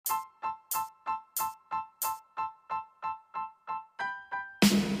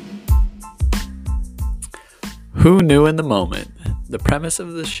Who knew in the moment? The premise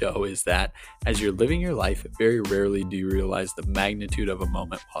of the show is that as you're living your life, very rarely do you realize the magnitude of a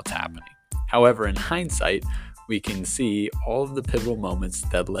moment while it's happening. However, in hindsight, we can see all of the pivotal moments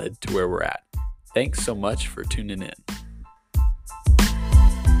that led to where we're at. Thanks so much for tuning in.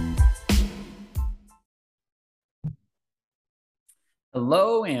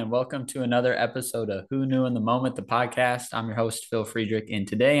 Hello, and welcome to another episode of Who Knew in the Moment, the podcast. I'm your host, Phil Friedrich, and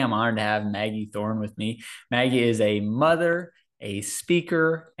today I'm honored to have Maggie Thorne with me. Maggie is a mother, a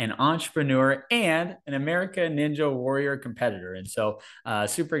speaker, an entrepreneur, and an American Ninja Warrior competitor. And so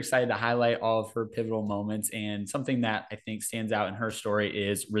super excited to highlight all of her pivotal moments. And something that I think stands out in her story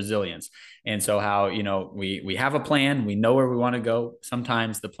is resilience. And so how, we have a plan, we know where we want to go.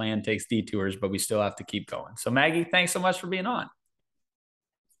 Sometimes the plan takes detours, but we still have to keep going. So Maggie, thanks so much for being on.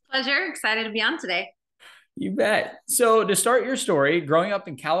 Pleasure. Excited to be on today. You bet. So to start your story, growing up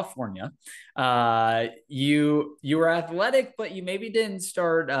in California, you were athletic, but you maybe didn't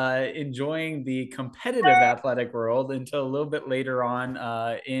start enjoying the competitive athletic world until a little bit later on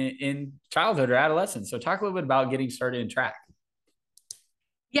in childhood or adolescence. So talk a little bit about getting started in track.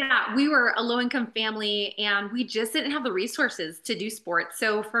 Yeah, we were a low-income family and we just didn't have the resources to do sports.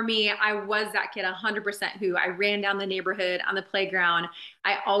 So for me, I was that kid 100% who I ran down the neighborhood on the playground.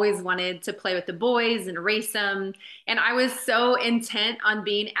 I always wanted to play with the boys and race them. And I was so intent on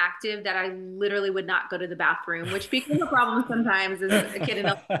being active that I literally would not go to the bathroom, which became a problem sometimes as a kid in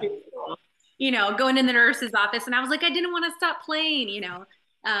elementary school. Going in the nurse's office and I was like, I didn't want to stop playing.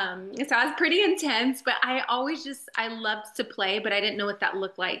 So I was pretty intense, but I loved to play, but I didn't know what that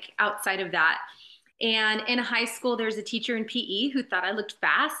looked like outside of that. And in high school, there's a teacher in PE who thought I looked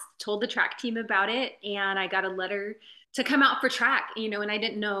fast, told the track team about it, and I got a letter to come out for track, and I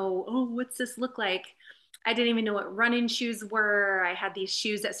didn't know, oh, what's this look like? I didn't even know what running shoes were. I had these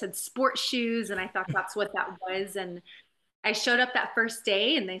shoes that said sports shoes, and I thought that's what that was. And I showed up that first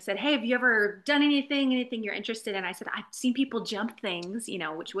day and they said, hey, have you ever done anything you're interested in? I said, I've seen people jump things,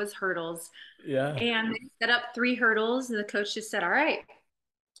 which was hurdles. Yeah. And they set up 3 hurdles and the coach just said, all right,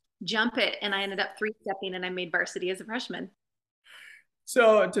 jump it. And I ended up 3-stepping and I made varsity as a freshman.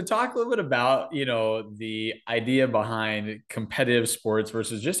 So to talk a little bit about, the idea behind competitive sports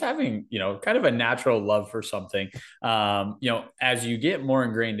versus just having, kind of a natural love for something, as you get more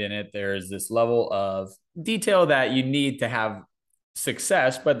ingrained in it, there's this level of detail that you need to have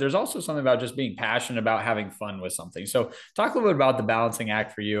success, but there's also something about just being passionate about having fun with something. So talk a little bit about the balancing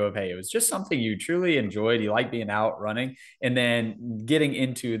act for you of, hey, it was just something you truly enjoyed. You like being out running and then getting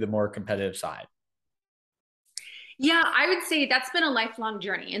into the more competitive side. Yeah, I would say that's been a lifelong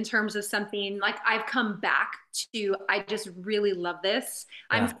journey in terms of something like I've come back to, I just really love this.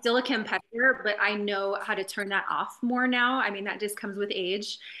 I'm Yeah. still a competitor, but I know how to turn that off more now. I mean, that just comes with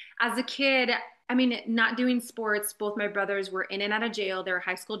age. As a kid, I mean, not doing sports, both my brothers were in and out of jail. They were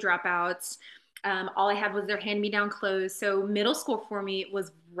high school dropouts. All I had was their hand-me-down clothes. So middle school for me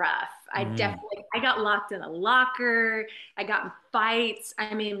was rough. Mm. I got locked in a locker. I got in fights.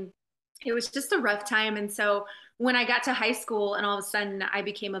 I mean, it was just a rough time. And so when I got to high school and all of a sudden I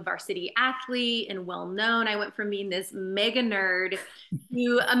became a varsity athlete and well known, I went from being this mega nerd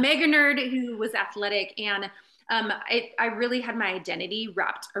to a mega nerd who was athletic. And I really had my identity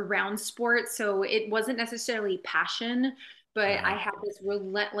wrapped around sports. So it wasn't necessarily passion, but I Yeah. had this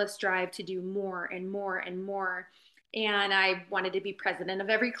relentless drive to do more and more and more. And I wanted to be president of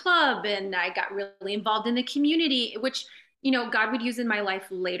every club. And I got really involved in the community, which God would use in my life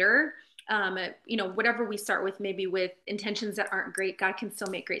later. Whatever we start with, maybe with intentions that aren't great, God can still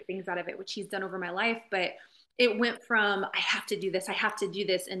make great things out of it, which He's done over my life. But it went from, I have to do this, I have to do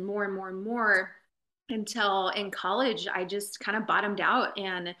this, and more and more and more until in college, I just kind of bottomed out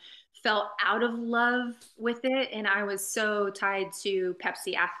and felt out of love with it. And I was so tied to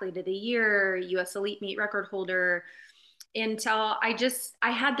Pepsi Athlete of the Year, US Elite Meet record holder, until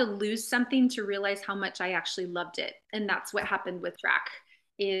I had to lose something to realize how much I actually loved it. And that's what happened with track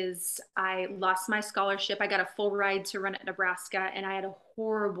is I lost my scholarship. I got a full ride to run at Nebraska and I had a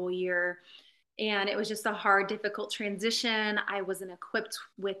horrible year. And it was just a hard, difficult transition. I wasn't equipped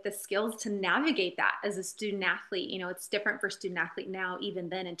with the skills to navigate that as a student athlete. It's different for student athlete now, even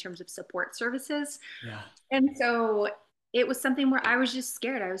then in terms of support services. Yeah. And so it was something where I was just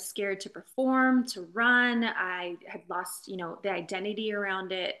scared. I was scared to perform, to run. I had lost the identity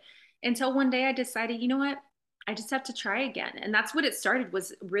around it until one day I decided, you know what? I just have to try again. And that's what it started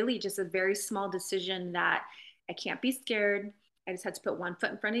was really just a very small decision that I can't be scared. I just had to put one foot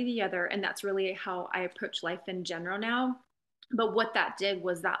in front of the other. And that's really how I approach life in general now. But what that did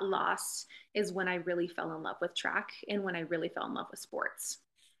was that loss is when I really fell in love with track and when I really fell in love with sports.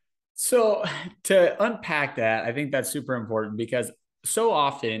 So to unpack that, I think that's super important because so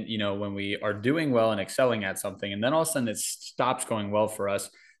often, when we are doing well and excelling at something, and then all of a sudden it stops going well for us,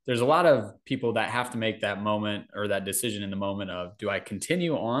 there's a lot of people that have to make that moment or that decision in the moment of, do I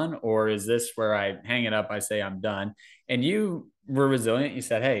continue on, or is this where I hang it up? I say I'm done. And you were resilient. You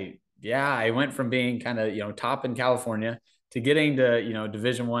said, hey, yeah, I went from being kind of, top in California to getting to,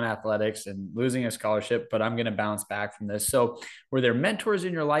 Division I athletics and losing a scholarship, but I'm going to bounce back from this. So were there mentors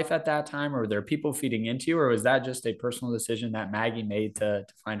in your life at that time, or were there people feeding into you, or was that just a personal decision that Maggie made to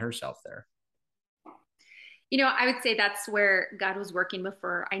find herself there? I would say that's where God was working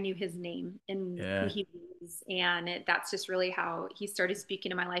before I knew his name and who Yeah. he was. And that's just really how he started speaking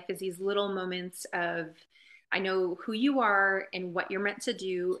to my life, is these little moments of, I know who you are and what you're meant to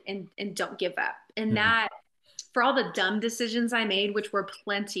do, and don't give up. And Hmm. that, for all the dumb decisions I made, which were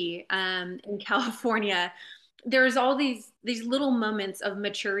plenty in California, there's all these little moments of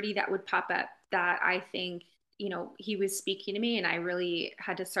maturity that would pop up that I think, he was speaking to me, and I really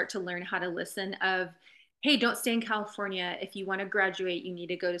had to start to learn how to listen of, hey, don't stay in California. If you want to graduate, you need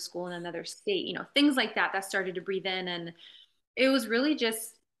to go to school in another state, things like that, that started to breathe in. And it was really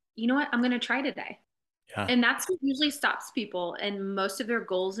just, you know what, I'm going to try today. Yeah. And that's what usually stops people and most of their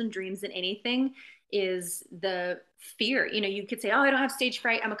goals and dreams in anything, is the fear. You could say, oh, I don't have stage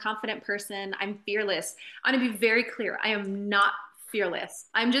fright, I'm a confident person, I'm fearless. I'm going to be very clear, I am not fearless.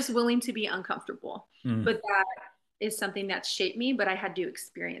 I'm just willing to be uncomfortable. Hmm. But that is something that shaped me, but I had to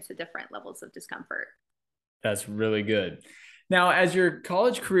experience the different levels of discomfort. That's really good. Now, as your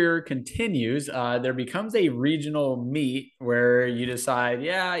college career continues, there becomes a regional meet where you decide,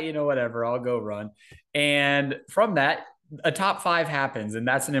 yeah, whatever, I'll go run. And from that, a top five happens, and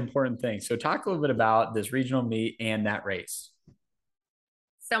that's an important thing. So, talk a little bit about this regional meet and that race.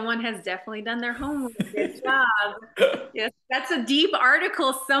 Someone has definitely done their homework. Good job. Yes, that's a deep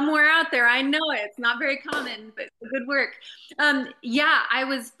article somewhere out there. I know it. It's not very common, but good work. Yeah, I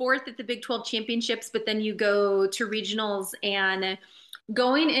was fourth at the Big 12 championships, but then you go to regionals, and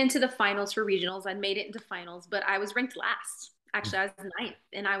going into the finals for regionals, I made it into finals, but I was ranked last. Actually, I was ninth,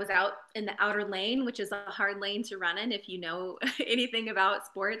 and I was out in the outer lane, which is a hard lane to run in if you know anything about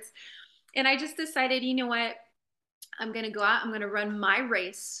sports. And I just decided, you know what? I'm going to go out, I'm going to run my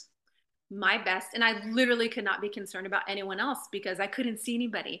race, my best. And I literally could not be concerned about anyone else because I couldn't see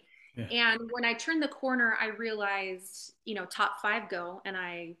anybody. Yeah. And when I turned the corner, I realized, top five go. And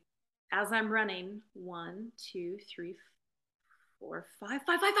as I'm running, 1, 2, 3, 4, 5, 5,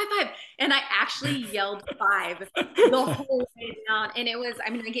 5, 5, 5. And I actually yelled five the whole way down. And it was, I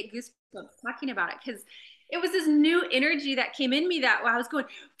mean, I get goosebumps talking about it because it was this new energy that came in me that I was going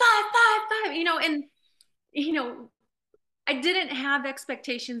 5, 5, 5, and you know, I didn't have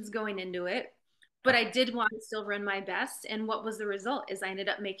expectations going into it, but I did want to still run my best. And what was the result is I ended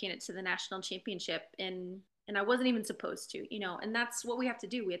up making it to the national championship, and I wasn't even supposed to, and that's what we have to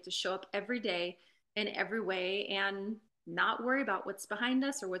do. We have to show up every day in every way and not worry about what's behind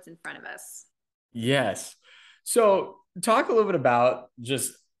us or what's in front of us. Yes. So, talk a little bit about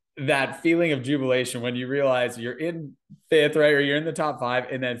just that feeling of jubilation when you realize you're in fifth, right? Or you're in the top five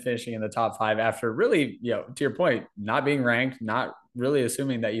and then finishing in the top five after really, to your point, not being ranked, not really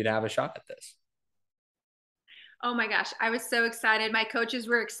assuming that you'd have a shot at this. Oh my gosh, I was so excited. My coaches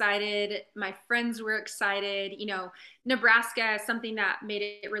were excited. My friends were excited. Nebraska, something that made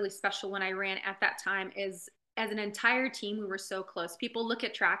it really special when I ran at that time is, as an entire team, we were so close. People look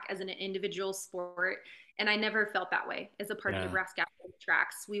at track as an individual sport, and I never felt that way as a part of Yeah. Nebraska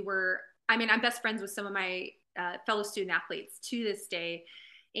tracks. I'm best friends with some of my fellow student athletes to this day,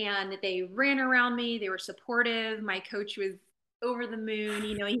 and they ran around me. They were supportive. My coach was over the moon.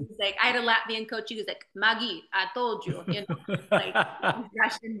 He was like, I had a Latvian coach. He was like, Maggie, I told you, like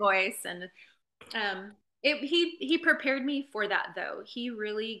Russian voice. And he prepared me for that though. He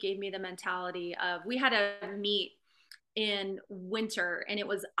really gave me the mentality of, we had a meet in winter and it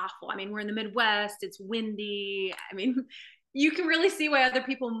was awful. I mean, we're in the Midwest, it's windy. I mean, you can really see why other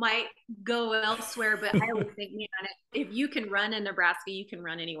people might go elsewhere, but I always think, man, if you can run in Nebraska, you can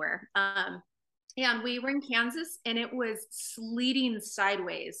run anywhere. And we were in Kansas and it was sleeting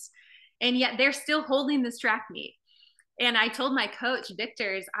sideways. And yet they're still holding this track meet. And I told my coach,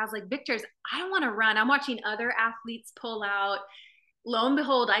 Victor's, I was like, Victor's, I don't want to run. I'm watching other athletes pull out. Lo and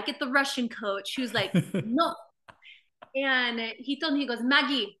behold, I get the Russian coach who's like, no. And he told me, he goes,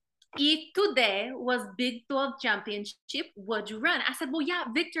 Maggie, if today was Big 12 championship, would you run? I said, well, yeah,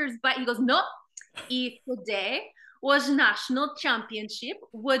 Victor's, but he goes, no, if today was national championship,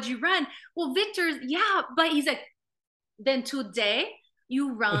 would you run? Well, Victor's, yeah, but he's like, then today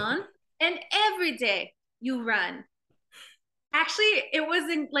you run and every day you run. Actually, it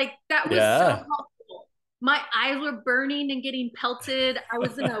wasn't like that was so Yeah. helpful. My eyes were burning and getting pelted. I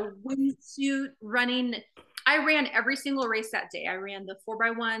was in a wingsuit running. I ran every single race that day. I ran the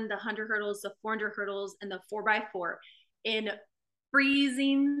 4x1, the 100 hurdles, the 400 hurdles, and the 4x4 in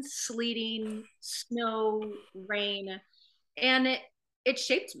freezing, sleeting, snow, rain. And it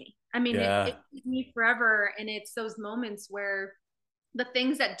shaped me. I mean, it Yeah. shaped me forever. And it's those moments where the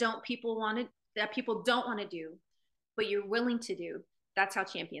things that people don't want to do, but you're willing to do, that's how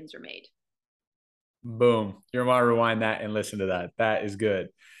champions are made. Boom. You're going to rewind that and listen to that. That is good.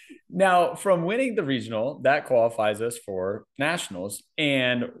 Now, from winning the regional, that qualifies us for nationals.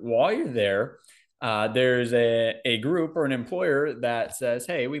 And while you're there, there's a group or an employer that says,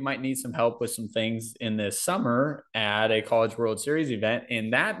 hey, we might need some help with some things in this summer at a College World Series event.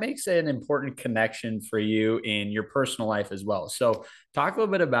 And that makes it an important connection for you in your personal life as well. So, talk a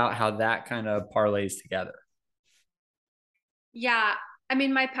little bit about how that kind of parlays together. Yeah. I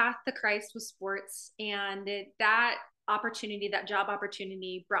mean, my path to Christ was sports, and that opportunity, that job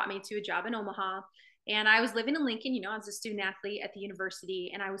opportunity, brought me to a job in Omaha. And I was living in Lincoln, I was a student athlete at the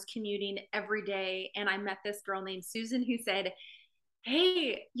university, and I was commuting every day. And I met this girl named Susan who said,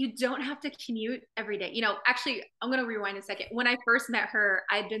 hey, you don't have to commute every day. Actually, I'm going to rewind a second. When I first met her,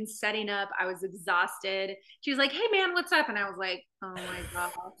 I'd been setting up, I was exhausted. She was like, hey, man, what's up? And I was like, oh my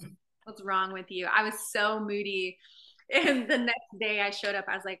gosh, what's wrong with you? I was so moody. And the next day I showed up,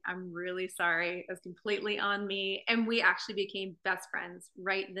 I was like, I'm really sorry. It was completely on me. And we actually became best friends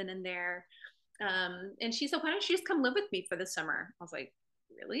right then and there. And she said, why don't you just come live with me for the summer? I was like,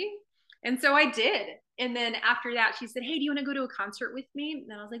 really? And so I did. And then after that, she said, hey, do you want to go to a concert with me?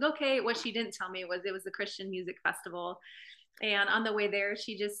 And I was like, okay. What she didn't tell me was it was a Christian music festival. And on the way there,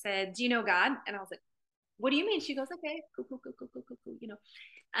 she just said, do you know God? And I was like, what do you mean? She goes, okay, cool, cool, cool, cool, cool, cool, cool,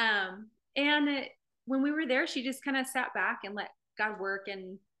 And when we were there, she just kind of sat back and let God work.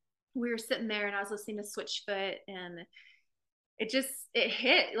 And we were sitting there and I was listening to Switchfoot, and it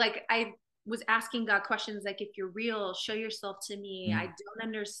hit. Like, I was asking God questions like, if you're real, show yourself to me. I Mm, don't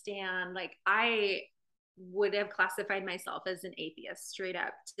understand. Like, I would have classified myself as an atheist straight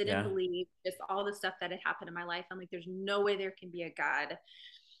up, didn't yeah. believe just all the stuff that had happened in my life. I'm like, there's no way there can be a God.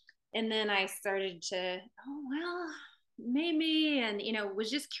 And then I started to, oh, well, maybe, and, was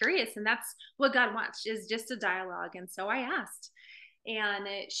just curious. And that's what God wants, is just a dialogue. And so I asked. And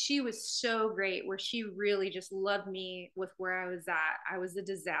she was so great, where she really just loved me with where I was at. I was a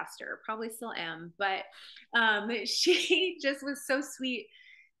disaster, probably still am, but she just was so sweet.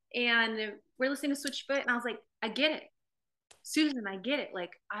 And we're listening to Switchfoot, and I was like, I get it. Susan, I get it.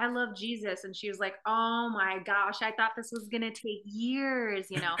 Like, I love Jesus. And she was like, oh my gosh, I thought this was going to take years.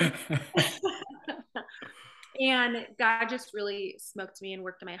 And God just really smoked me and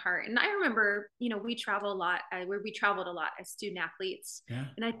worked in my heart. And I remember, we travel a lot, where we traveled a lot as student athletes. Yeah.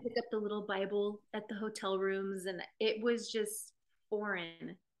 And I picked up the little Bible at the hotel rooms, and it was just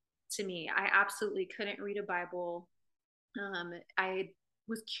foreign to me. I absolutely couldn't read a Bible. I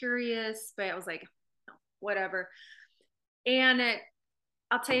was curious, but I was like, no, whatever. And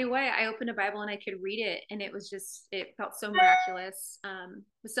I'll tell you what, I opened a Bible and I could read it, and it felt so miraculous.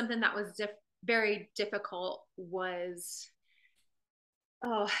 But something that was very difficult was,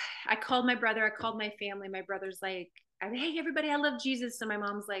 oh, I called my brother, I called my family. My brother's like, hey, everybody, I love Jesus. And my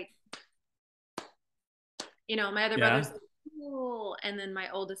mom's like, my other brother's Yeah. like, cool. And then my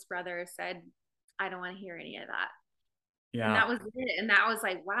oldest brother said, I don't want to hear any of that. And Yeah. that was it. And that was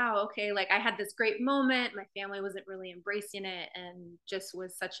like, wow, okay. Like, I had this great moment. My family wasn't really embracing it, and just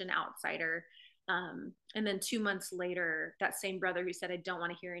was such an outsider. And then 2 months later, that same brother who said, I don't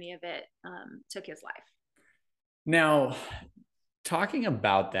want to hear any of it, took his life. Now, talking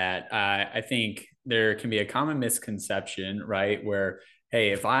about that, I think there can be a common misconception, right? Where,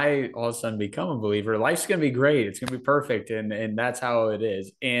 hey, if I all of a sudden become a believer, life's going to be great. It's going to be perfect, and that's how it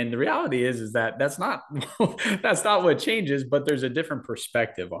is. And the reality is that that's not that's not what changes. But there's a different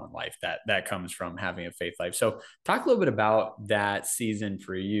perspective on life that comes from having a faith life. So, talk a little bit about that season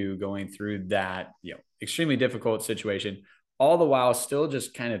for you, going through that extremely difficult situation, all the while still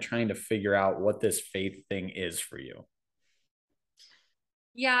just kind of trying to figure out what this faith thing is for you.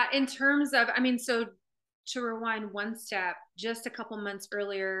 Yeah, in terms of, I mean, so to rewind one step, just a couple months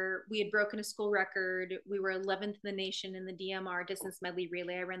earlier, we had broken a school record. We were 11th in the nation in the DMR distance medley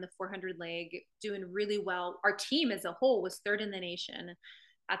relay. I ran the 400 leg, doing really well. Our team as a whole was third in the nation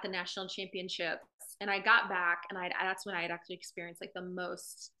at the national championships. And I got back, and that's when I had actually experienced like the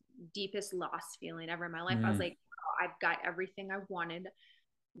most deepest loss feeling ever in my life. I was Mm, like, oh, I've got everything I wanted,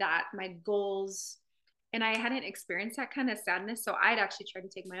 that my goals and I hadn't experienced that kind of sadness. So I'd actually tried to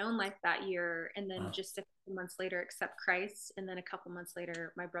take my own life that year. And then just a couple months later, accept Christ. And then a couple months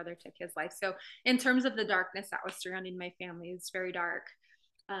later, my brother took his life. So in terms of the darkness that was surrounding my family, it's very dark.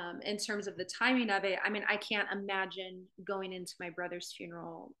 In terms of the timing of it, I mean, I can't imagine going into my brother's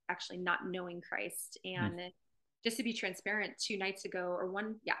funeral actually not knowing Christ. And just to be transparent, 2 nights ago,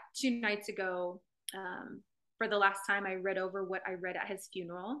 2 nights ago, for the last time I read over what I read at his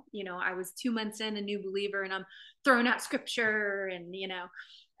funeral. You know, I was 2 months in, a new believer, and I'm throwing out scripture, and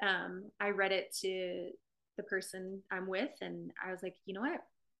I read it to the person I'm with, and I was like, you know what,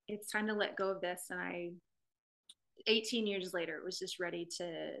 it's time to let go of this. And 18 years later, was just ready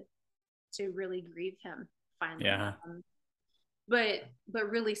to really grieve him finally. Yeah. But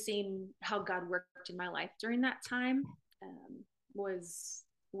really seeing how God worked in my life during that time was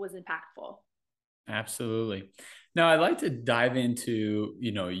impactful. Absolutely. Now, I'd like to dive into,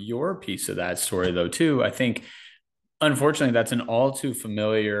 your piece of that story though, too. I think, unfortunately, that's an all too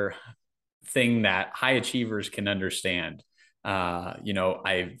familiar thing that high achievers can understand.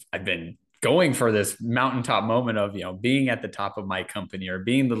 I've been going for this mountaintop moment of, being at the top of my company or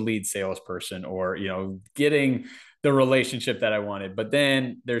being the lead salesperson or, getting the relationship that I wanted. But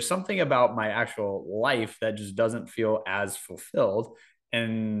then there's something about my actual life that just doesn't feel as fulfilled.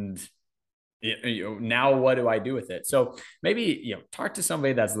 And now what do I do with it? So maybe, talk to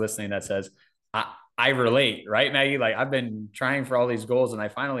somebody that's listening that says, I relate, right, Maggie? Like, I've been trying for all these goals and I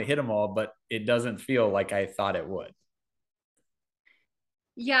finally hit them all, but it doesn't feel like I thought it would.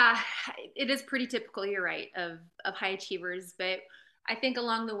 Yeah, it is pretty typical, you're right, of high achievers. But I think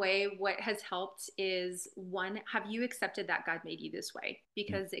along the way, what has helped is, one, have you accepted that God made you this way?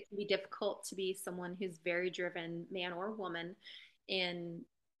 Because it can be difficult to be someone who's very driven, man or woman, in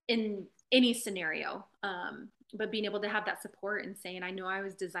any scenario. But being able to have that support and saying, I know I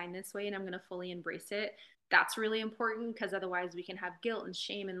was designed this way and I'm going to fully embrace it. That's really important, because otherwise we can have guilt and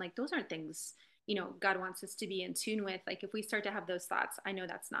shame. And like, those aren't things, God wants us to be in tune with. Like, if we start to have those thoughts, I know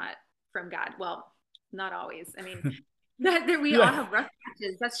that's not from God. Well, not always. I mean, that we all Yeah. have rough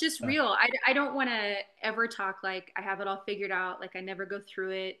patches. That's just real. I don't want to ever talk like I have it all figured out, like I never go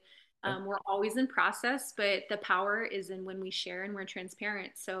through it. We're always in process, but the power is in when we share and we're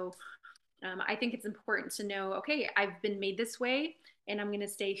transparent. So I think it's important to know, okay, I've been made this way, and I'm going to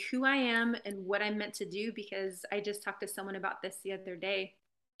stay who I am and what I'm meant to do. Because I just talked to someone about this the other day.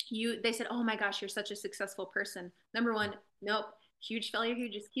 They said, oh my gosh, you're such a successful person. Number one, nope, huge failure who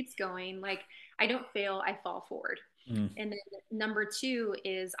just keeps going. Like, I don't fail, I fall forward. And then number two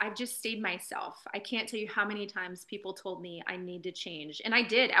is, I've just stayed myself. I can't tell you how many times people told me I need to change. And I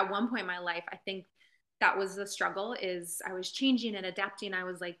did at one point in my life. I think that was the struggle, is I was changing and adapting. I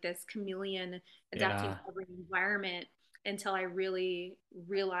was like this chameleon adapting Yeah. to every environment, until I really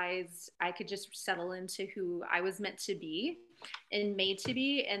realized I could just settle into who I was meant to be and made to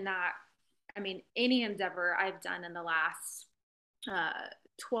be. And that, I mean, any endeavor I've done in the last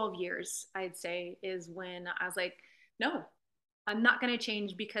 12 years, I'd say, is when I was like, no, I'm not going to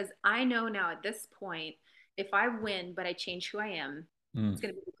change, because I know now at this point, if I win, but I change who I am, it's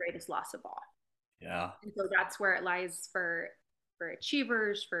going to be the greatest loss of all. Yeah. And so that's where it lies for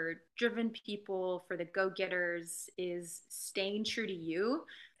achievers, for driven people, for the go-getters, is staying true to you,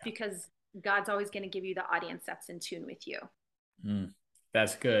 because God's always going to give you the audience that's in tune with you.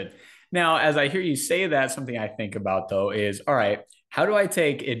 That's good. Now, as I hear you say that, something I think about though is, all right, how do I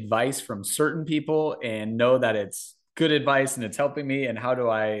take advice from certain people and know that it's good advice and it's helping me? And how do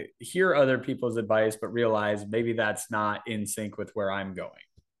I hear other people's advice, but realize maybe that's not in sync with where I'm going?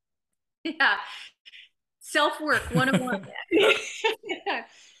 Yeah. Self-work 101.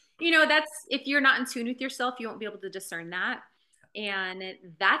 That's, if you're not in tune with yourself, you won't be able to discern that. And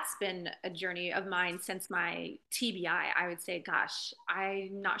that's been a journey of mine since my TBI. I would say, gosh,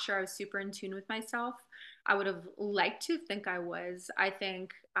 I'm not sure I was super in tune with myself. I would have liked to think I was. I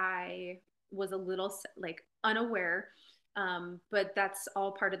think I was a little like unaware. But that's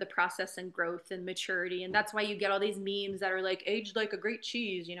all part of the process and growth and maturity. And that's why you get all these memes that are like, aged like a great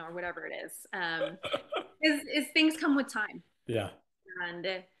cheese, or whatever it is. Is things come with time. Yeah.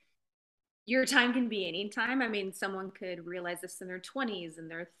 And your time can be any time. I mean, someone could realize this in their 20s and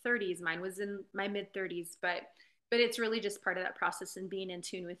their 30s. Mine was in my mid 30s, but it's really just part of that process and being in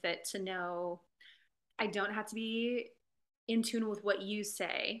tune with it, to know I don't have to be in tune with what you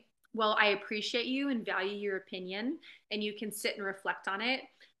say. Well, I appreciate you and value your opinion, and you can sit and reflect on it.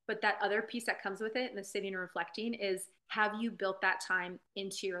 But that other piece that comes with it, and the sitting and reflecting, is, have you built that time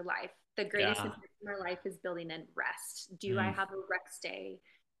into your life? The greatest Yeah. investment in our life is building in rest. Do I Mm. have a rest day?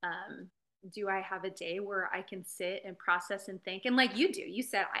 Do I have a day where I can sit and process and think? And like you do, you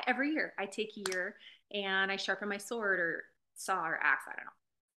said, every year I take a year and I sharpen my sword or saw or axe. I don't know.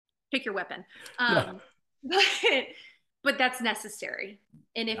 Pick your weapon. Yeah. But but that's necessary.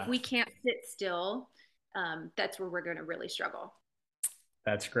 And if we Yes. can't sit still, that's where we're going to really struggle.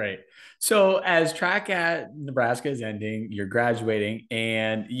 That's great. So, as track at Nebraska is ending, you're graduating,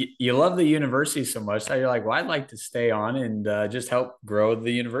 and you love the university so much that you're like, "Well, I'd like to stay on and just help grow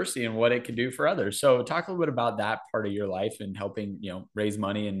the university and what it can do for others." So, talk a little bit about that part of your life and helping, raise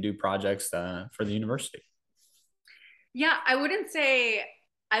money and do projects for the university. Yeah, I wouldn't say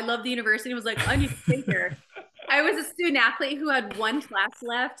I love the university and was like, I need to stay here. I was a student athlete who had one class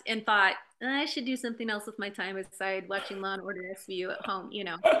left and thought I should do something else with my time aside watching Law and Order SVU at home, which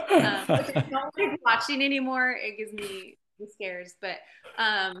I don't like watching anymore. It gives me the scares, but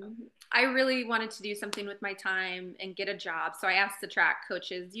I really wanted to do something with my time and get a job. So I asked the track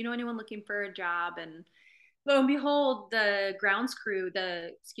coaches, do you know anyone looking for a job? And lo and behold, the grounds crew,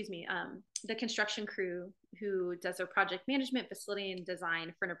 the construction crew who does their project management, facility, and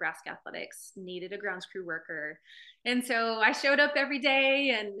design for Nebraska Athletics needed a grounds crew worker. And so I showed up every day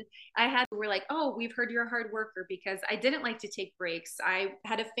and we're like, oh, we've heard you're a hard worker because I didn't like to take breaks. I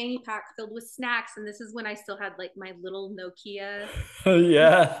had a fanny pack filled with snacks. And this is when I still had like my little Nokia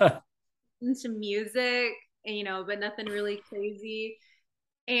Yeah. and some music, but nothing really crazy.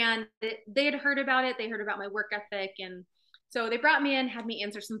 And they had heard about it. They heard about my work ethic. And so they brought me in, had me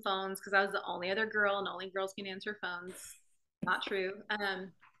answer some phones because I was the only other girl and only girls can answer phones. Not true.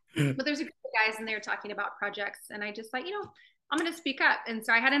 But there's a group of guys and they were talking about projects. And I just like, I'm going to speak up. And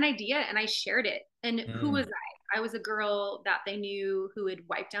so I had an idea and I shared it. And who was Mm. I? I was a girl that they knew who had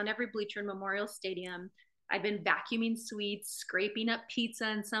wiped down every bleacher in Memorial Stadium. I'd been vacuuming suites, scraping up pizza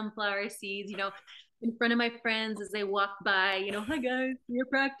and sunflower seeds, in front of my friends as they walk by, hi guys, your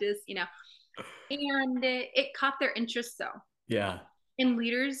practice, and it caught their interest though. Yeah. And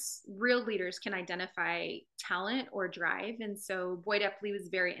leaders, real leaders, can identify talent or drive. And so Boyd Epley was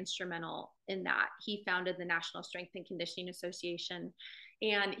very instrumental in that. He founded the National Strength and Conditioning Association.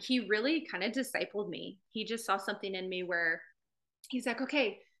 And he really kind of discipled me. He just saw something in me where he's like,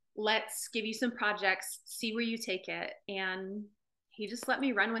 okay, let's give you some projects, see where you take it. And he just let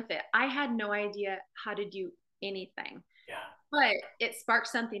me run with it. I had no idea how to do anything, Yeah. but it sparked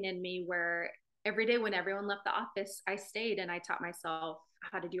something in me where every day when everyone left the office, I stayed and I taught myself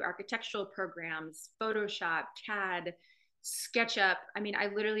how to do architectural programs, Photoshop, CAD, SketchUp. I mean, I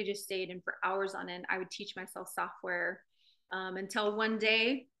literally just stayed and for hours on end, I would teach myself software until one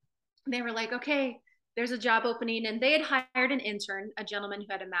day they were like, okay, there's a job opening. And they had hired an intern, a gentleman who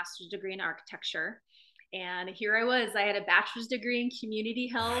had a master's degree in architecture. And here I was. I had a bachelor's degree in community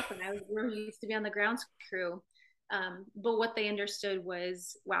health, and I was really used to be on the grounds crew. But what they understood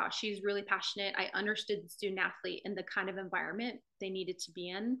was, wow, she's really passionate. I understood the student athlete and the kind of environment they needed to be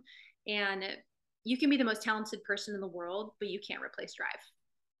in. And you can be the most talented person in the world, but you can't replace drive.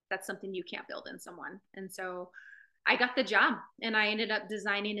 That's something you can't build in someone. And so I got the job and I ended up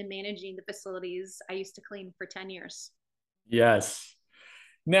designing and managing the facilities I used to clean for 10 years. Yes.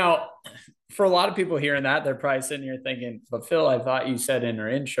 Now, for a lot of people hearing that, they're probably sitting here thinking, but Phil, I thought you said in her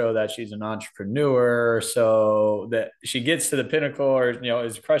intro that she's an entrepreneur, so that she gets to the pinnacle or,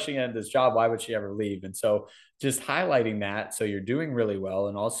 is crushing at this job. Why would she ever leave? And so just highlighting that. So you're doing really well.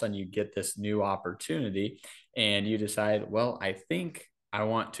 And all of a sudden you get this new opportunity and you decide, well, I think I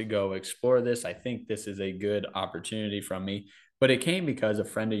want to go explore this. I think this is a good opportunity from me. But it came because a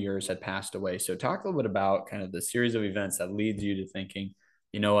friend of yours had passed away. So talk a little bit about kind of the series of events that leads you to thinking,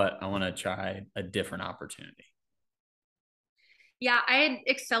 you know what, I want to try a different opportunity. Yeah, I had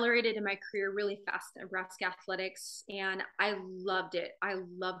accelerated in my career really fast at Nebraska Athletics, and I loved it. I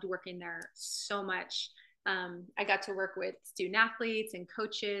loved working there so much. I got to work with student athletes and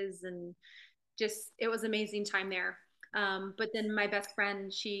coaches, and just it was an amazing time there. But then my best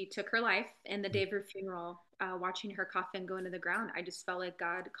friend, she took her life, and the day of her funeral, watching her coffin go into the ground, I just felt like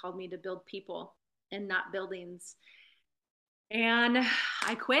God called me to build people and not buildings. And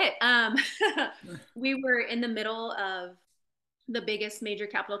I quit. We were in the middle of the biggest major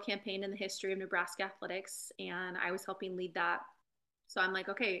capital campaign in the history of Nebraska athletics, and I was helping lead that. So I'm like,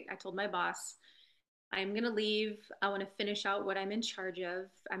 okay, I told my boss, I'm going to leave. I want to finish out what I'm in charge of.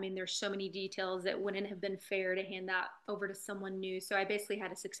 I mean, there's so many details that wouldn't have been fair to hand that over to someone new. So I basically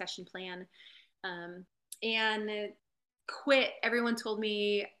had a succession plan and quit. Everyone told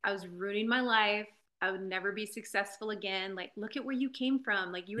me I was ruining my life. I would never be successful again. Like, look at where you came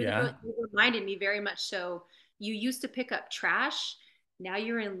from. Like, Yeah. you reminded me very much so. You used to pick up trash. Now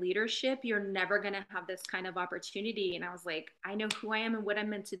you're in leadership. You're never going to have this kind of opportunity. And I was like, I know who I am and what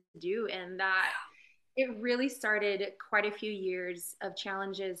I'm meant to do. And that it really started quite a few years of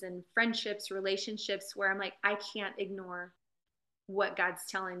challenges and friendships, relationships where I'm like, I can't ignore what God's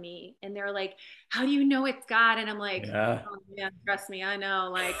telling me. And they're like, how do you know it's God? And I'm like, Yeah. oh man, trust me, I know.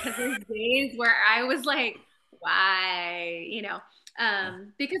 Like, cause there's days where I was like, why?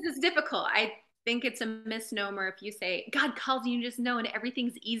 Because it's difficult. I think it's a misnomer if you say God calls you, you just know, and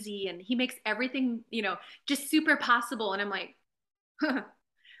everything's easy and he makes everything, just super possible. And I'm like,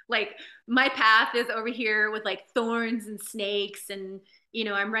 like my path is over here with like thorns and snakes and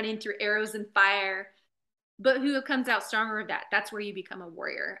I'm running through arrows and fire, but who comes out stronger of that? That's where you become a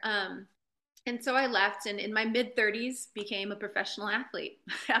warrior. And so I left and in my mid 30s became a professional athlete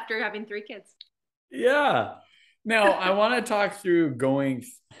after having 3 kids. Yeah. Now I want to talk through going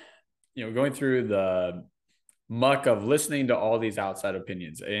through the muck of listening to all these outside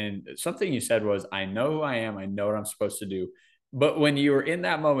opinions. And something you said was, I know who I am. I know what I'm supposed to do. But when you were in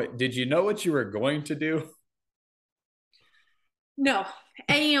that moment, did you know what you were going to do? No.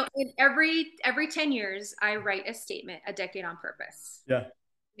 And in every 10 years, I write a statement, a decade on purpose. Yeah.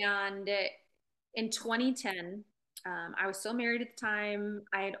 And in 2010, I was still married at the time.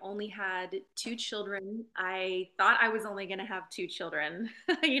 I had only had 2 children. I thought I was only going to have 2 children.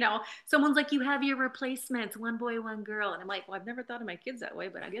 Someone's like, you have your replacements, one boy, one girl. And I'm like, well, I've never thought of my kids that way,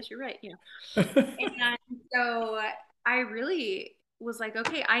 but I guess you're right. And so I really was like,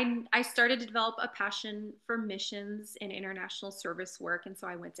 okay, I started to develop a passion for missions and international service work. And so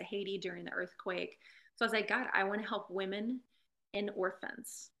I went to Haiti during the earthquake. So I was like, God, I want to help women and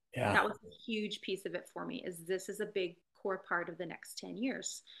orphans. Yeah. That was a huge piece of it for me, is this is a big core part of the next 10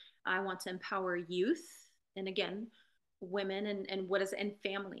 years. I want to empower youth and again, women and and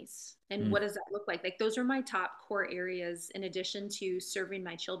families. And Mm. what does that look like? Like those are my top core areas in addition to serving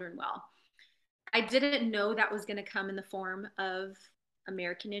my children well. I didn't know that was going to come in the form of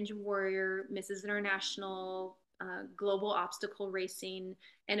American Ninja Warrior, Mrs. International, global obstacle racing,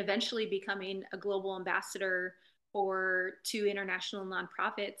 and eventually becoming a global ambassador for 2 international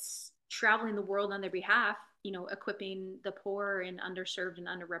nonprofits, traveling the world on their behalf, equipping the poor and underserved and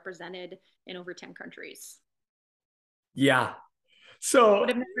underrepresented in over 10 countries. Yeah. Would So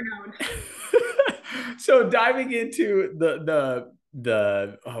have never known. so diving into the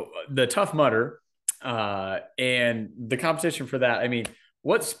Tough Mudder and the competition for that. I mean,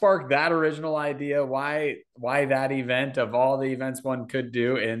 what sparked that original idea? Why that event of all the events one could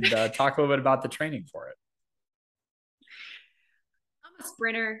do? And talk a little bit about the training for it. I'm a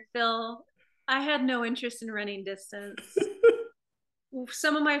sprinter, Phil. I had no interest in running distance.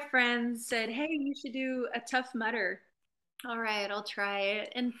 Some of my friends said, hey, you should do a Tough Mudder. All right, I'll try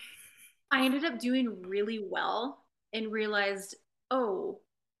it. And I ended up doing really well and realized, oh,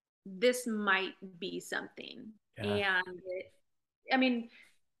 this might be something. Yeah. And I mean,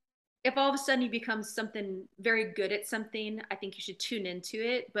 if all of a sudden you become something very good at something, I think you should tune into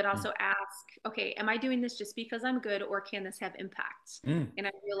it, but Mm. also ask, okay, am I doing this just because I'm good or can this have impact? Mm. And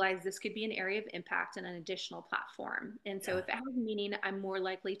I realized this could be an area of impact and an additional platform. And so Yeah. if it has meaning, I'm more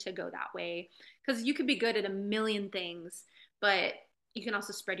likely to go that way because you could be good at a million things, but you can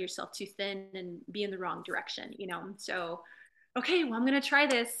also spread yourself too thin and be in the wrong direction. So, okay, well, I'm going to try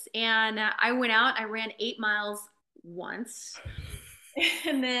this. And I went out, I ran 8 miles once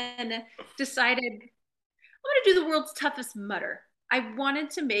and then decided I'm going to do the world's toughest mudder. I wanted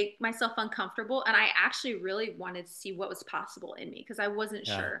to make myself uncomfortable, and I actually really wanted to see what was possible in me because I wasn't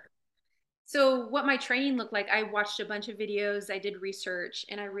Yeah. sure. So, what my training looked like, I watched a bunch of videos, I did research,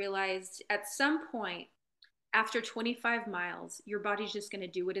 and I realized at some point after 25 miles, your body's just going to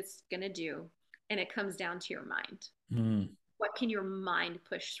do what it's going to do, and it comes down to your mind. Mm. What can your mind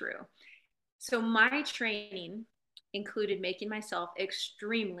push through? So my training included making myself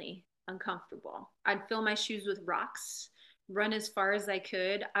extremely uncomfortable. I'd fill my shoes with rocks, run as far as I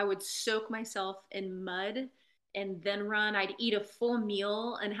could. I would soak myself in mud and then run. I'd eat a full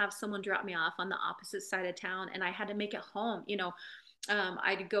meal and have someone drop me off on the opposite side of town. And I had to make it home.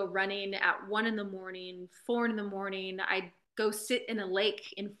 I'd go running at 1 in the morning, 4 in the morning. I'd go sit in a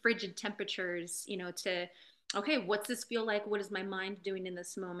lake in frigid temperatures, okay, what's this feel like? What is my mind doing in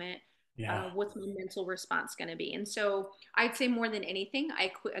this moment? Yeah. What's my mental response going to be? And so I'd say more than anything, I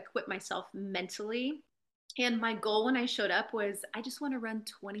equip myself mentally. And my goal when I showed up was I just want to run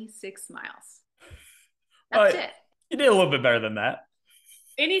 26 miles. That's But it. you did a little bit better than that.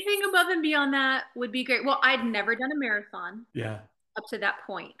 Anything above and beyond that would be great. Well, I'd never done a marathon Yeah. up to that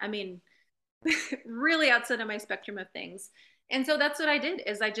point. I mean, really outside of my spectrum of things. And so that's what I did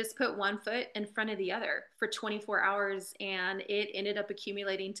is I just put one foot in front of the other for 24 hours and it ended up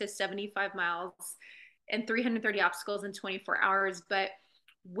accumulating to 75 miles and 330 obstacles in 24 hours. But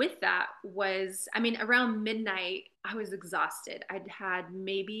with that was, I mean, around midnight, I was exhausted. I'd had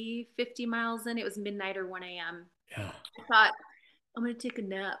maybe 50 miles in. It was midnight or 1 a.m. Yeah. I thought, I'm going to take a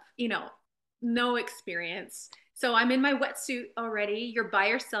nap, no experience. So I'm in my wetsuit already. You're by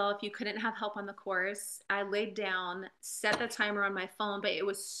yourself. You couldn't have help on the course. I laid down, set the timer on my phone, but it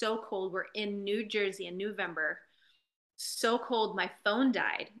was so cold. We're in New Jersey in November. So cold, my phone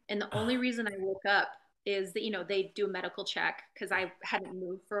died. And the only reason I woke up is that, they do a medical check because I hadn't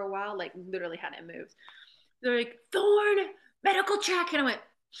moved for a while, like literally hadn't moved. They're like, Thorn, medical check. And I went,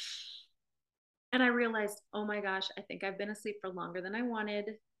 and I realized, oh my gosh, I think I've been asleep for longer than I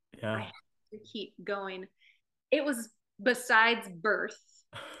wanted. I Yeah. have to keep going. It was, besides birth,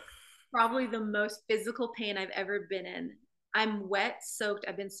 probably the most physical pain I've ever been in. I'm wet, soaked.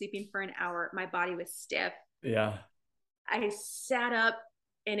 I've been sleeping for an hour. My body was stiff. Yeah. I sat up,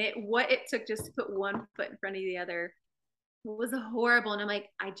 and what it took just to put one foot in front of the other was horrible. And I'm like,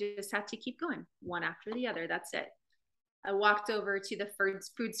 I just have to keep going, one after the other. That's it. I walked over to the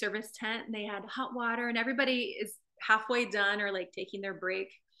food service tent, and they had hot water, and everybody is halfway done or like taking their break.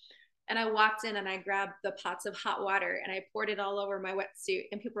 And I walked in and I grabbed the pots of hot water and I poured it all over my wetsuit,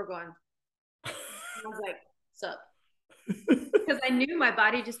 and people were going, and I was like, what's up? Because I knew my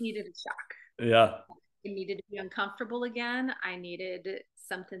body just needed a shock. Yeah. It needed to be uncomfortable again. I needed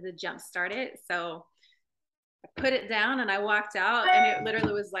something to jumpstart it. So I put it down and I walked out, and it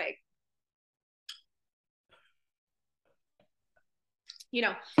literally was like, you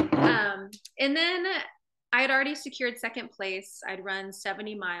know, and then I had already secured second place. I'd run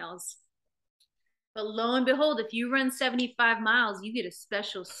 70 miles. But lo and behold, if you run 75 miles, you get a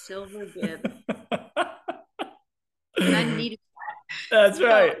special silver bib. And I needed That's that. So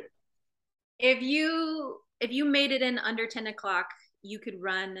right. if you made it in under 10 o'clock, you could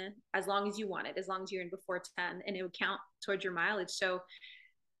run as long as you wanted, as long as you're in before 10, and it would count towards your mileage. So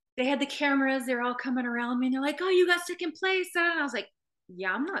they had the cameras, they're all coming around me, and they're like, oh, you got second place. And I was like,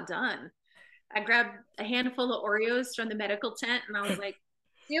 yeah, I'm not done. I grabbed a handful of Oreos from the medical tent, and I was like,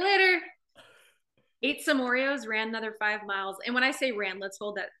 see you later. Ate some Oreos, ran another 5 miles. And when I say ran, let's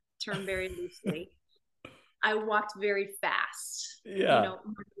hold that term very loosely. I walked very fast. Yeah.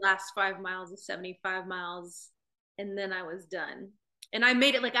 Last 5 miles of 75 miles, and then I was done. And I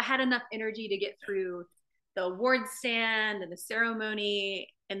made it like I had enough energy to get through the award stand and the ceremony.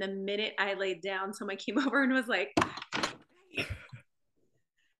 And the minute I laid down, someone came over and was like, and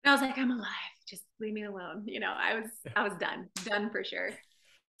I was like, I'm alive. Just leave me alone. I was done for sure.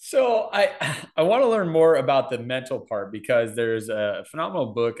 So I want to learn more about the mental part because there's a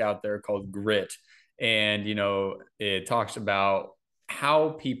phenomenal book out there called Grit, and it talks about how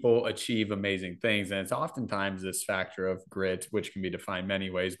people achieve amazing things, and it's oftentimes this factor of grit, which can be defined many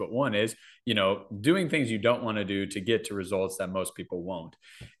ways, but one is doing things you don't want to do to get to results that most people won't.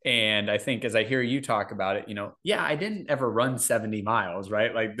 And I think as I hear you talk about it, yeah, I didn't ever run 70 miles,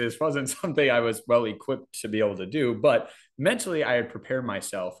 right? Like this wasn't something I was well equipped to be able to do, but mentally I had prepared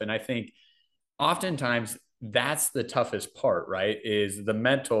myself. And I think oftentimes that's the toughest part, right? Is the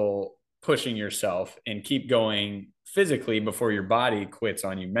mental pushing yourself and keep going physically before your body quits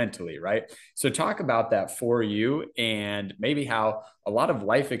on you mentally, right? So talk about that for you and maybe how a lot of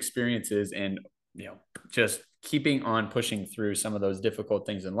life experiences and just keeping on pushing through some of those difficult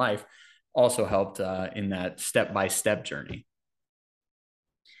things in life also helped in that step-by-step journey.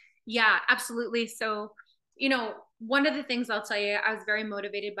 Yeah, absolutely. So, one of the things I'll tell you, I was very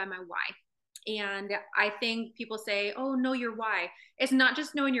motivated by my why. And I think people say, oh, know your why. It's not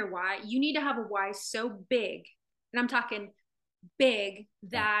just knowing your why. You need to have a why so big, and I'm talking big, Yeah.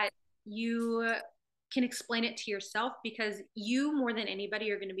 that you can explain it to yourself, because you more than anybody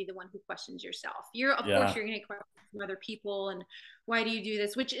are going to be the one who questions yourself. Of course, Yeah. you're going to question from other people and why do you do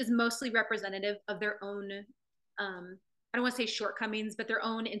this, which is mostly representative of their own I don't want to say shortcomings, but their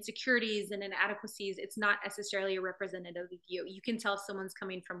own insecurities and inadequacies. It's not necessarily a representative of you. You can tell if someone's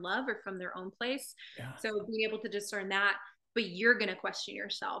coming from love or from their own place. Yeah. So being able to discern that, but you're going to question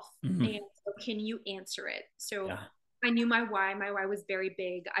yourself. Mm-hmm. And so can you answer it? So Yeah. I knew my why. My why was very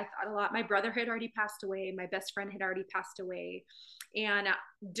big. I thought a lot. My brother had already passed away. My best friend had already passed away. And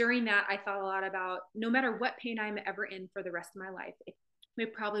during that, I thought a lot about, no matter what pain I'm ever in for the rest of my life,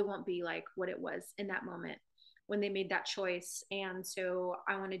 it probably won't be like what it was in that moment when they made that choice. And so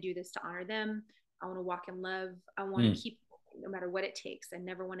I want to do this to honor them. I want to walk in love. I want to keep, no matter what it takes. I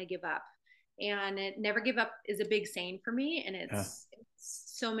never want to give up. And never give up is a big saying for me. And Yeah. it's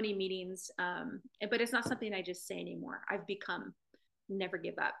so many meetings. But it's not something I just say anymore. I've become never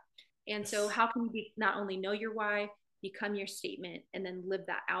give up. And so how can you not only know your why, become your statement, and then live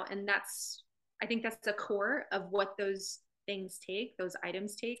that out? And I think that's the core of what those things take, those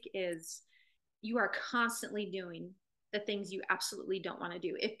items take, is you are constantly doing the things you absolutely don't want to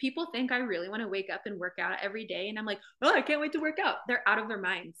do. If people think I really want to wake up and work out every day and I'm like, oh, I can't wait to work out, they're out of their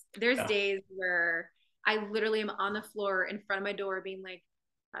minds. There's days where I literally am on the floor in front of my door being like,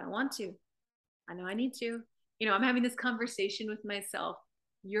 I don't want to. I know I need to. I'm having this conversation with myself.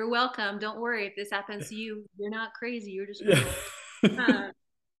 You're welcome. Don't worry if this happens to you. You're not crazy. You're just normal.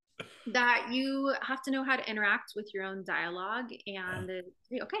 That you have to know how to interact with your own dialogue and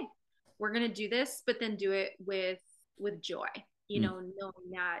say, okay, we're going to do this, but then do it with joy, knowing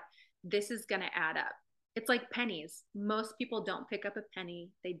that this is going to add up. It's like pennies. Most people don't pick up a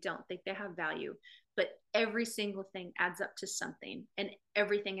penny. They don't think they have value, but every single thing adds up to something, and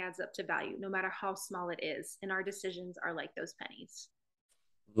everything adds up to value, no matter how small it is. And our decisions are like those pennies.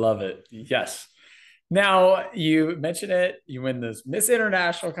 Love it. Yes. Now, you mentioned it. You win this Miss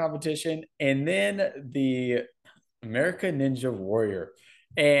International competition and then the American Ninja Warrior.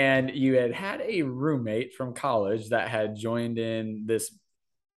 And you had a roommate from college that had joined in this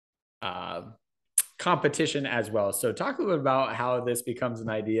competition as well. So, talk a little bit about how this becomes an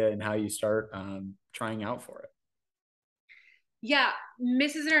idea and how you start trying out for it. Yeah,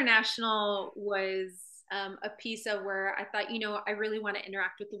 Mrs. International was a piece of where I thought, I really want to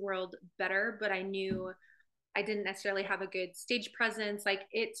interact with the world better, but I knew I didn't necessarily have a good stage presence. Like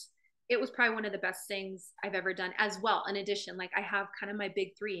it was probably one of the best things I've ever done as well. In addition, like I have kind of my big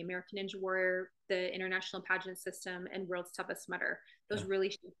three: American Ninja Warrior, the International Pageant System, and World's Toughest Mudder. Those really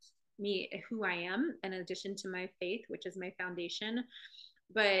shaped me, who I am, in addition to my faith, which is my foundation.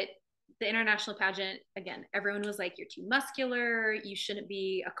 But the international pageant, again, everyone was like, you're too muscular, you shouldn't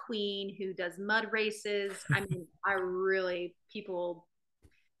be a queen who does mud races. I mean,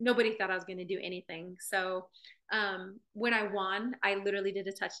 nobody thought I was going to do anything. So when I won, I literally did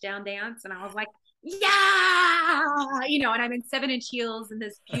a touchdown dance and I was like, yeah, and I'm in 7-inch heels and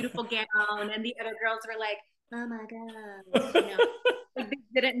this beautiful gown, and the other girls were like, oh my gosh, like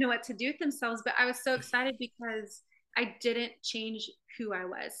they didn't know what to do with themselves. But I was so excited because I didn't change who I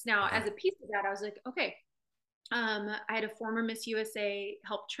was. Now, as a piece of that, I was like, okay, I had a former Miss USA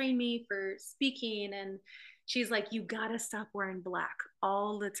help train me for speaking, and she's like, you gotta stop wearing black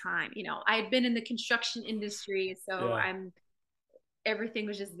all the time. I had been in the construction industry, so everything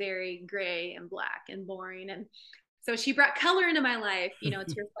was just very gray and black and boring. And so she brought color into my life, to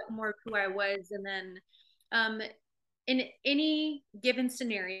reflect more of who I was. And then in any given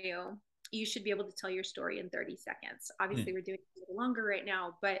scenario, you should be able to tell your story in 30 seconds. Obviously, we're doing it a little longer right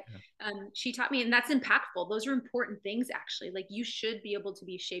now, but she taught me, and that's impactful. Those are important things, actually. Like, you should be able to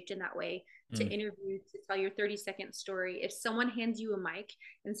be shaped in that way to interview, to tell your 30-second story. If someone hands you a mic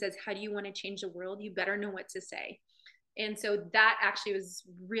and says, how do you want to change the world? You better know what to say. And so that actually was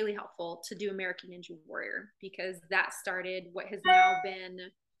really helpful to do American Ninja Warrior, because that started what has now been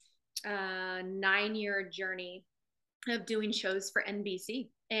a 9-year journey of doing shows for NBC.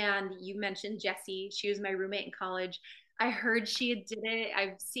 And you mentioned Jessie. She was my roommate in college. I heard she did it.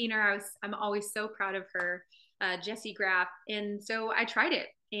 I've seen her. I'm always so proud of her, Jessie Graff. And so I tried it,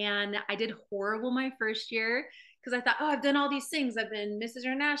 and I did horrible my first year because I thought, oh, I've done all these things. I've been Mrs.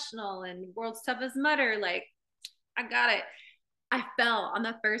 International and World's Toughest Mudder. Like, I got it. I fell on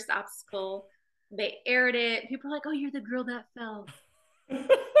the first obstacle. They aired it. People are like, oh, you're the girl that fell.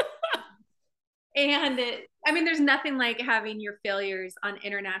 And there's nothing like having your failures on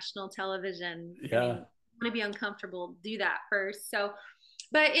international television. Yeah. I mean, you want to be uncomfortable, do that first. So,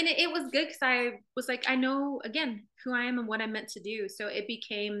 but it was good because I was like, I know, again, who I am and what I'm meant to do. So it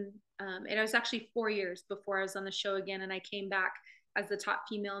became, it was actually 4 years before I was on the show again. And I came back as the top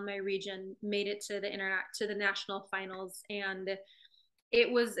female in my region, made it to the national finals. And it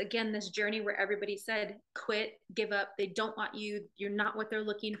was, again, this journey where everybody said, quit, give up. They don't want you. You're not what they're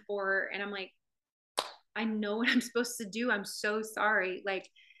looking for. And I'm like, I know what I'm supposed to do. I'm so sorry. Like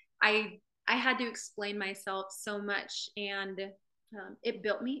I had to explain myself so much, and it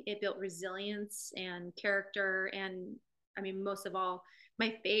built me. It built resilience and character, and most of all,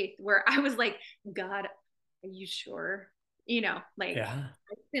 my faith. Where I was like, God, are you sure? I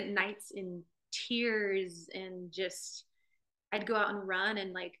spent nights in tears, and just I'd go out and run,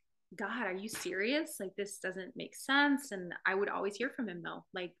 and like, God, are you serious? Like, this doesn't make sense. And I would always hear from him though,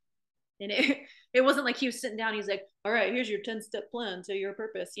 like. And it wasn't like he was sitting down. He's like, all right, here's your 10-step plan to your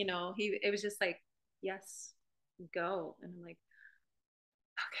purpose. It was just like, yes, go. And I'm like,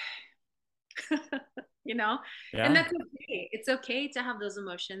 okay. And that's okay. It's okay to have those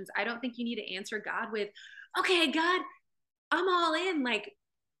emotions. I don't think you need to answer God with, okay, God, I'm all in. Like,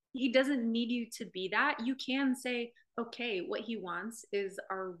 he doesn't need you to be that. You can say, okay, what he wants is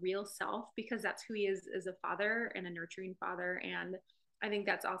our real self, because that's who he is as a father and a nurturing father. And I think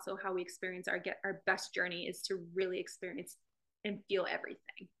that's also how we experience our best journey, is to really experience and feel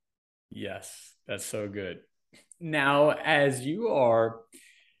everything. Yes, that's so good. Now, as you are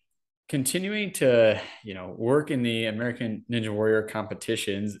continuing to, work in the American Ninja Warrior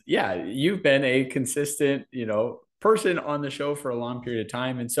competitions, yeah, you've been a consistent, person on the show for a long period of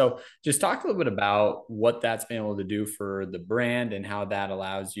time. And so just talk a little bit about what that's been able to do for the brand and how that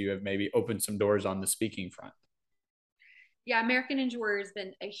allows you have maybe opened some doors on the speaking front. Yeah, American Ninja Warrior has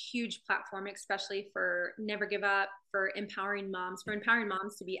been a huge platform, especially for Never Give Up, for empowering moms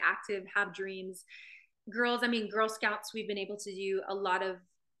to be active, have dreams. Girls, I mean, Girl Scouts, we've been able to do a lot of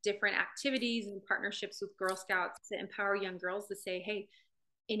different activities and partnerships with Girl Scouts to empower young girls to say, hey,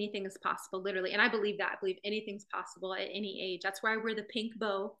 anything is possible, literally. And I believe that. I believe anything's possible at any age. That's why I wear the pink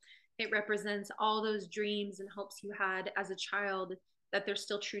bow. It represents all those dreams and hopes you had as a child, that they're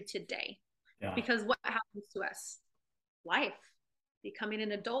still true today. Yeah. Because what happens to us? Life, becoming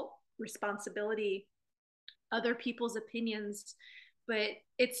an adult, responsibility, other people's opinions, but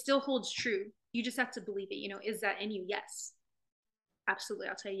it still holds true. You just have to believe it. Is that in you? Yes, absolutely.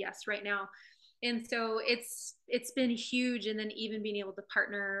 I'll tell you yes right now. And so it's been huge. And then even being able to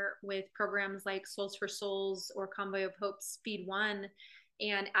partner with programs like Souls for Souls or Convoy of Hope's Feed One,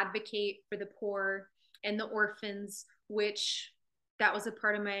 and advocate for the poor and the orphans, which that was a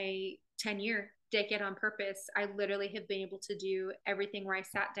part of my 10-year decade on purpose. I literally have been able to do everything where I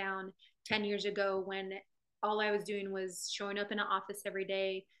sat down 10 years ago, when all I was doing was showing up in an office every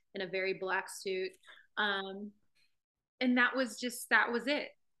day in a very black suit. And that was it. That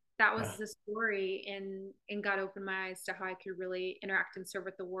Yeah. was the story. And God opened my eyes to how I could really interact and serve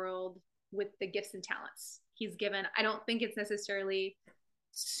with the world with the gifts and talents he's given. I don't think it's necessarily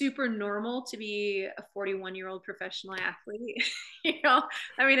super normal to be a 41-year-old professional athlete.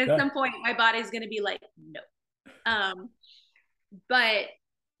 I mean, at Yeah. some point my body's going to be like, no. But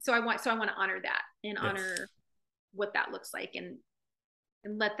so I want to honor that and Yes. honor what that looks like, and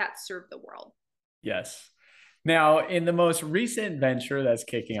let that serve the world. Yes. Now, in the most recent venture that's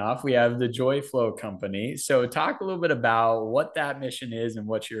kicking off, we have the Joy Flow Company. So, talk a little bit about what that mission is and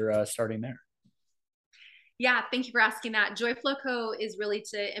what you're starting there. Yeah, thank you for asking that. Joy Flow Co is really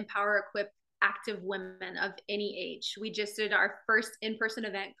to empower, equip active women of any age. We just did our first in-person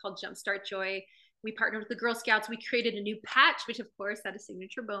event called Jumpstart Joy. We partnered with the Girl Scouts. We created a new patch, which of course had a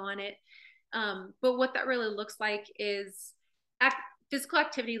signature bow on it. But what that really looks like is physical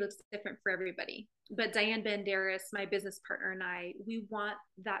activity looks different for everybody. But Diane Banderas, my business partner, and I, we want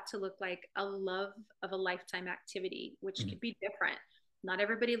that to look like a love of a lifetime activity, which Mhm. could be different. Not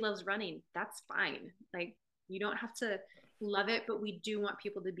everybody loves running. That's fine. Like, you don't have to love it, but we do want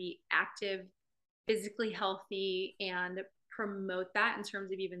people to be active, physically healthy, and promote that in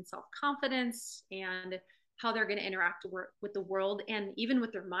terms of even self confidence and how they're going to interact with the world and even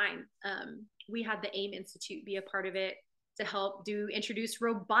with their mind. We had the AIM Institute be a part of it to help introduce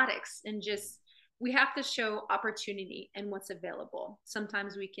robotics, and just we have to show opportunity and what's available.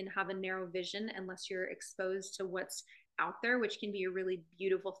 Sometimes we can have a narrow vision unless you're exposed to what's out there, which can be a really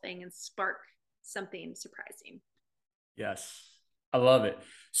beautiful thing and spark something surprising. Yes. I love it.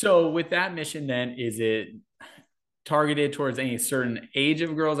 So, with that mission, then, is it targeted towards any certain age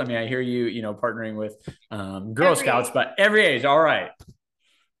of girls? I mean, I hear you, partnering with Girl Every Scouts, age. but every age. All right.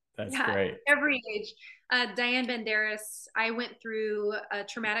 That's Yeah, great. every age. Diane Banderas, I went through a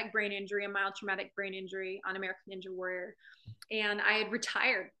traumatic brain injury, a mild traumatic brain injury on American Ninja Warrior, and I had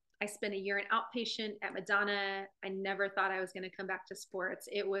retired. I spent a year in outpatient at Madonna. I never thought I was going to come back to sports.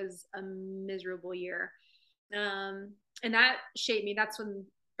 It was a miserable year. Um, and that shaped me. That's when,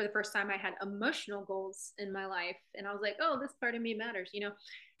 for the first time, I had emotional goals in my life. And I was like, oh, this part of me matters.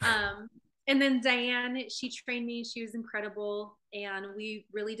 And then Diane, she trained me. She was incredible. And we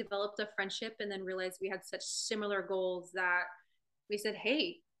really developed a friendship, and then realized we had such similar goals that we said,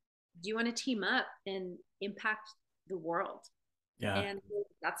 hey, do you want to team up and impact the world? Yeah. And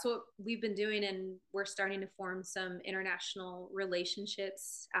that's what we've been doing. And we're starting to form some international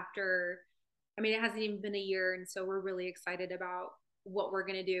relationships after, I mean, it hasn't even been a year. And so we're really excited about what we're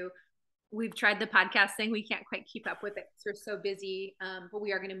going to do. We've tried the podcast thing. We can't quite keep up with it because we're so busy. But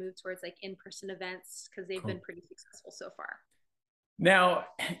we are going to move towards like in-person events because they've been Cool. pretty successful so far. Now,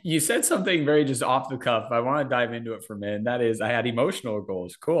 you said something very just off the cuff. I want to dive into it for a minute. That is, I had emotional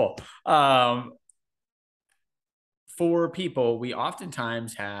goals. Cool. For people, we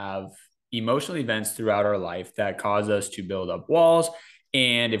oftentimes have emotional events throughout our life that cause us to build up walls.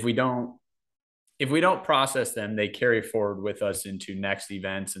 And if we don't if we don't process them, they carry forward with us into next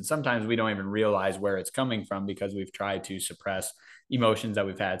events. And sometimes we don't even realize where it's coming from because we've tried to suppress emotions that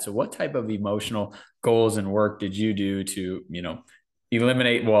we've had. So what type of emotional goals and work did you do to,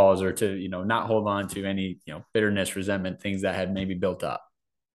 eliminate walls or to, not hold on to any, bitterness, resentment, things that had maybe built up?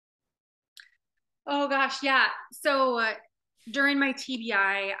 Oh gosh, yeah. So during my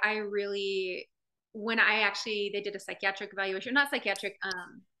TBI, I really, when I actually, they did a psychiatric evaluation, not psychiatric,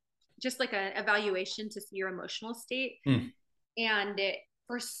 just like an evaluation to see your emotional state. Hmm. And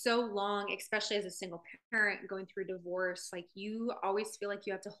for so long, especially as a single parent going through divorce, like you always feel like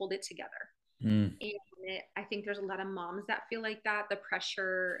you have to hold it together. Hmm. And I think there's a lot of moms that feel like that, the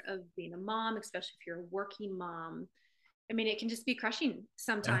pressure of being a mom, especially if you're a working mom. I mean, it can just be crushing Yeah.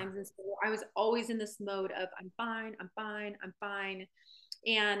 sometimes. And so I was always in this mode of I'm fine, I'm fine, I'm fine.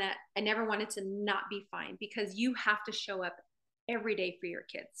 And I never wanted to not be fine because you have to show up every day for your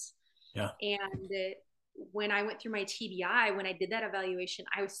kids. Yeah. And when I went through my TBI, when I did that evaluation,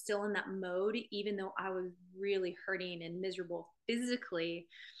 I was still in that mode, even though I was really hurting and miserable physically.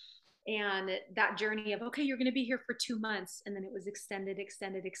 And that journey of, okay, you're going to be here for 2 months. And then it was extended,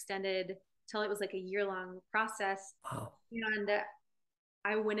 extended, extended till it was like a year-long process. Wow. And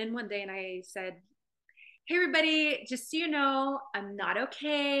I went in one day and I said, hey, everybody, just so you know, I'm not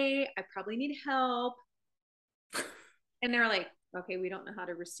okay. I probably need help. And they're like, okay, we don't know how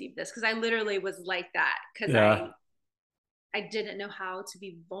to receive this. Cause I literally was like that because Yeah. I didn't know how to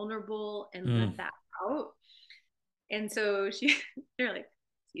be vulnerable and let Mm. that out. And so they're like,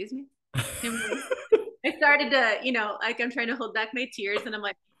 excuse me. And I started to, like I'm trying to hold back my tears and I'm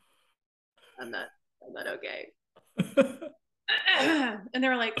like, I'm not, I'm not okay. And they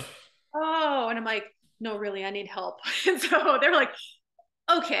were like, oh, and I'm like, no, really, I need help. And so they were like,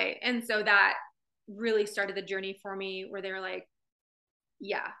 okay. And so that really started the journey for me where they were like,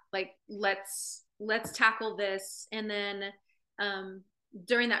 yeah, like let's tackle this. And then um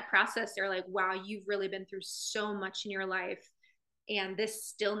during that process, they're like, wow, you've really been through so much in your life. And this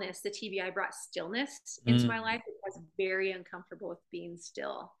stillness, the TBI brought stillness into my Mm. life. I was very uncomfortable with being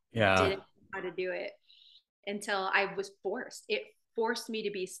still. Yeah. Didn't know how to do it until I was forced. It forced me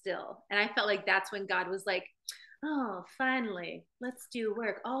to be still. And I felt like that's when God was like, oh, finally, let's do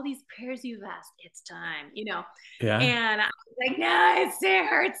work. All these prayers you've asked, it's time. Yeah. And I was like, no, it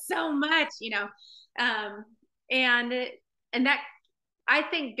hurts so much. Um, and and that I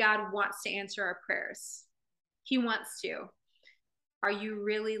think God wants to answer our prayers. He wants to. Are you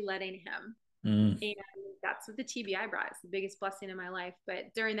really letting him? Mm. And that's what the TBI brought. It's the biggest blessing in my life.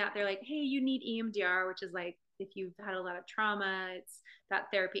 But during that, they're like, hey, you need EMDR, which is like if you've had a lot of trauma, it's that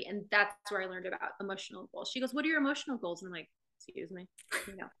therapy. And that's where I learned about emotional goals. She goes, what are your emotional goals? And I'm like, excuse me,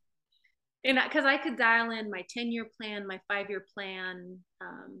 you know. And because I could dial in my 10-year plan, my 5-year plan.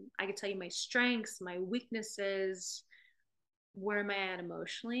 I could tell you my strengths, my weaknesses, where am I at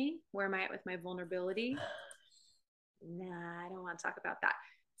emotionally? Where am I at with my vulnerability? Nah, I don't want to talk about that.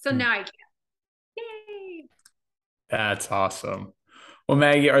 So Mm. now I can. Yay. That's awesome. Well,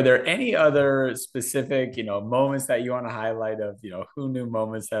 Maggie, are there any other specific, moments that you want to highlight of, who knew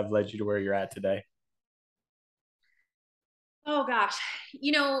moments that have led you to where you're at today? Oh gosh.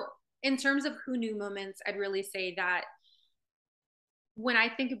 You know, in terms of who knew moments, I'd really say that when I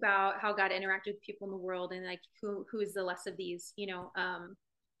think about how God interacted with people in the world and like who is the less of these,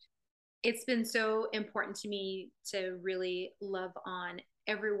 it's been so important to me to really love on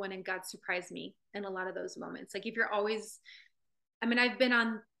everyone and God surprised me in a lot of those moments. Like if you're always, I mean, I've been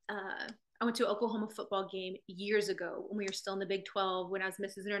on I went to an Oklahoma football game years ago when we were still in the Big 12. When I was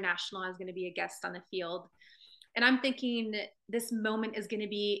Mrs. International, I was going to be a guest on the field. And I'm thinking this moment is going to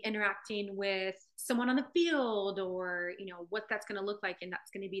be interacting with someone on the field or, what that's going to look like. And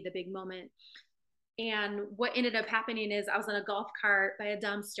that's going to be the big moment. And what ended up happening is I was on a golf cart by a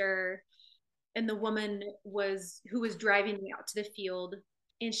dumpster and the woman who was driving me out to the field.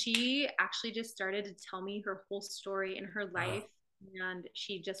 And she actually just started to tell me her whole story in her Wow. life. And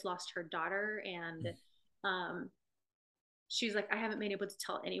she just lost her daughter. And um, she's like, I haven't been able to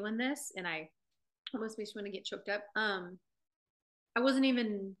tell anyone this. And I almost makes me want to get choked up. I wasn't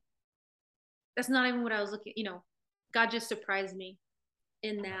even, that's not even what I was looking. God just surprised me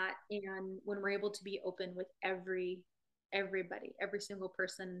in that. And when we're able to be open with everybody, every single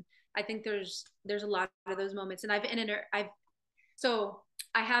person, I think there's a lot of those moments. And so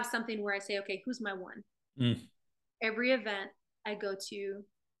I have something where I say, okay, who's my one? Mm. Every event I go to,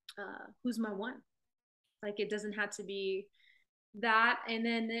 who's my one? Like it doesn't have to be that. And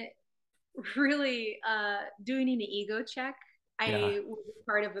then really doing an ego check. Yeah. I was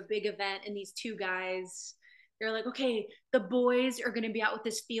part of a big event and these two guys, They're like, okay, the boys are going to be out with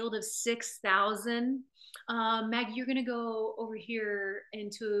this field of 6,000. Maggie, you're going to go over here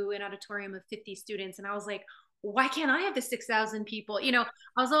into an auditorium of 50 students. And I was like, why can't I have the 6,000 people? I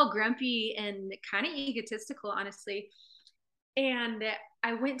was all grumpy and kind of egotistical, honestly. And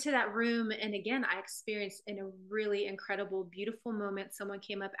I went to that room, and again, I experienced in a really incredible, beautiful moment. Someone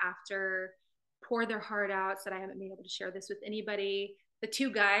came up after, poured their heart out, said, I haven't been able to share this with anybody. The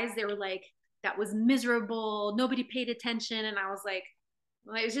two guys, they were like, that was miserable. Nobody paid attention. And I was like,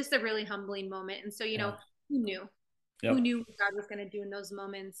 well, it was just a really humbling moment. And so, Yeah. who knew? Who Yep. knew what God was going to do in those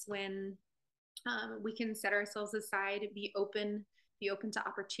moments when we can set ourselves aside, be open to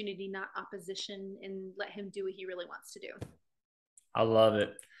opportunity, not opposition, and let Him do what He really wants to do. I love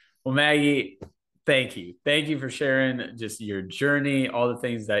it. Well, Maggie, thank you. Thank you for sharing just your journey, all the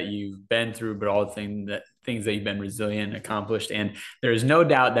things that you've been through, but all the things that you've been resilient and accomplished. And there is no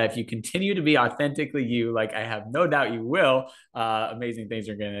doubt that if you continue to be authentically you, like I have no doubt you will, amazing things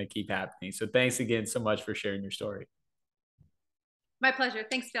are going to keep happening. So thanks again so much for sharing your story. My pleasure.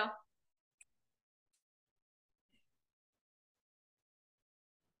 Thanks, Phil.